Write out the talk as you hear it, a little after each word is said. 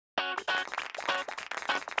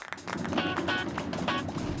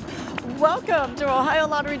Welcome to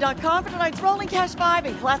OhioLottery.com for tonight's Rolling Cash 5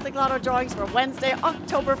 and Classic Lotto drawings for Wednesday,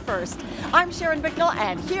 October 1st. I'm Sharon Bicknell,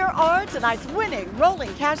 and here are tonight's winning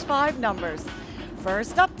Rolling Cash 5 numbers.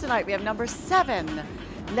 First up tonight, we have number 7.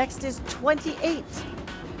 Next is 28,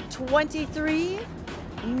 23,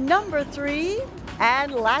 number 3,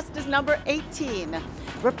 and last is number 18.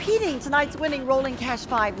 Repeating tonight's winning Rolling Cash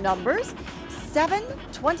 5 numbers, 7,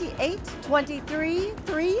 28, 23,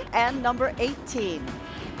 3, and number 18.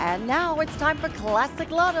 And now it's time for Classic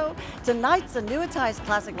Lotto. Tonight's annuitized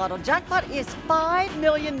Classic Lotto jackpot is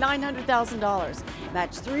 $5,900,000.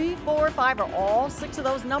 Match 3, 4, 5 are all 6 of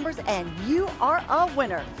those numbers, and you are a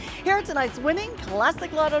winner. Here are tonight's winning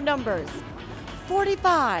Classic Lotto numbers.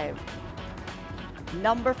 45,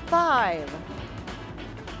 number 5,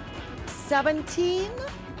 17,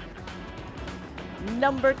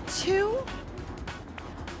 number 2,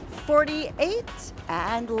 48,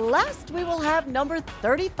 and last we will have number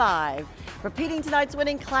 35. Repeating tonight's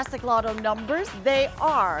winning Classic Lotto numbers, they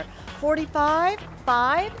are 45,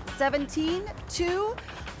 5, 17, 2,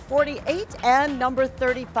 48, and number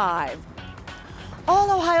 35.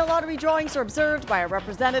 All Ohio Lottery drawings are observed by a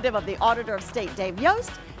representative of the Auditor of State, Dave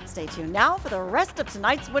Yost. Stay tuned now for the rest of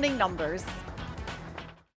tonight's winning numbers.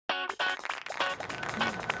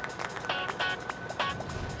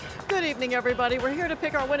 Good evening, everybody. We're here to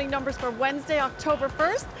pick our winning numbers for Wednesday, October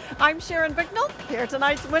 1st. I'm Sharon Bicknell. Here are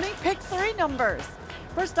tonight's winning Pick 3 numbers.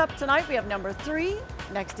 First up tonight, we have number 3.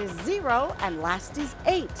 Next is 0, and last is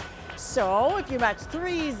 8. So if you match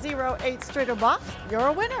 3, 0, 8 straight or box, you're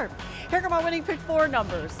a winner. Here come our winning Pick 4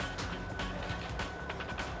 numbers.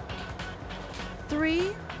 3,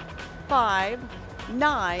 5,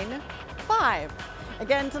 9, 5.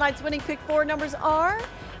 Again, tonight's winning Pick 4 numbers are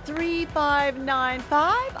 3, 5, 9,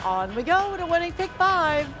 5. On we go to winning Pick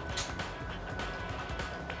 5.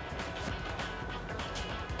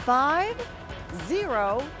 5,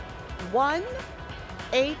 0, 1,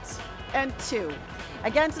 8, and 2.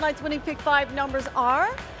 Again, tonight's winning Pick 5 numbers are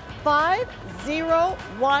 5, 0,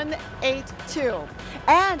 1, 8, 2.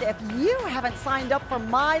 And if you haven't signed up for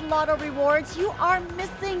My Lotto Rewards, you are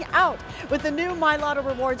missing out. With the new My Lotto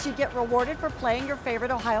Rewards, you get rewarded for playing your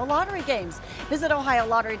favorite Ohio Lottery games. Visit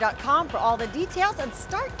OhioLottery.com for all the details and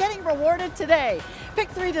start getting rewarded today. Pick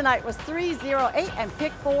 3 tonight was 3, 0, 8, and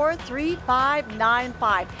Pick 4, 3, 5, 9,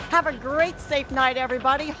 5. Have a great, safe night,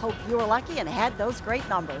 everybody. Hope you were lucky and had those great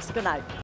numbers. Good night.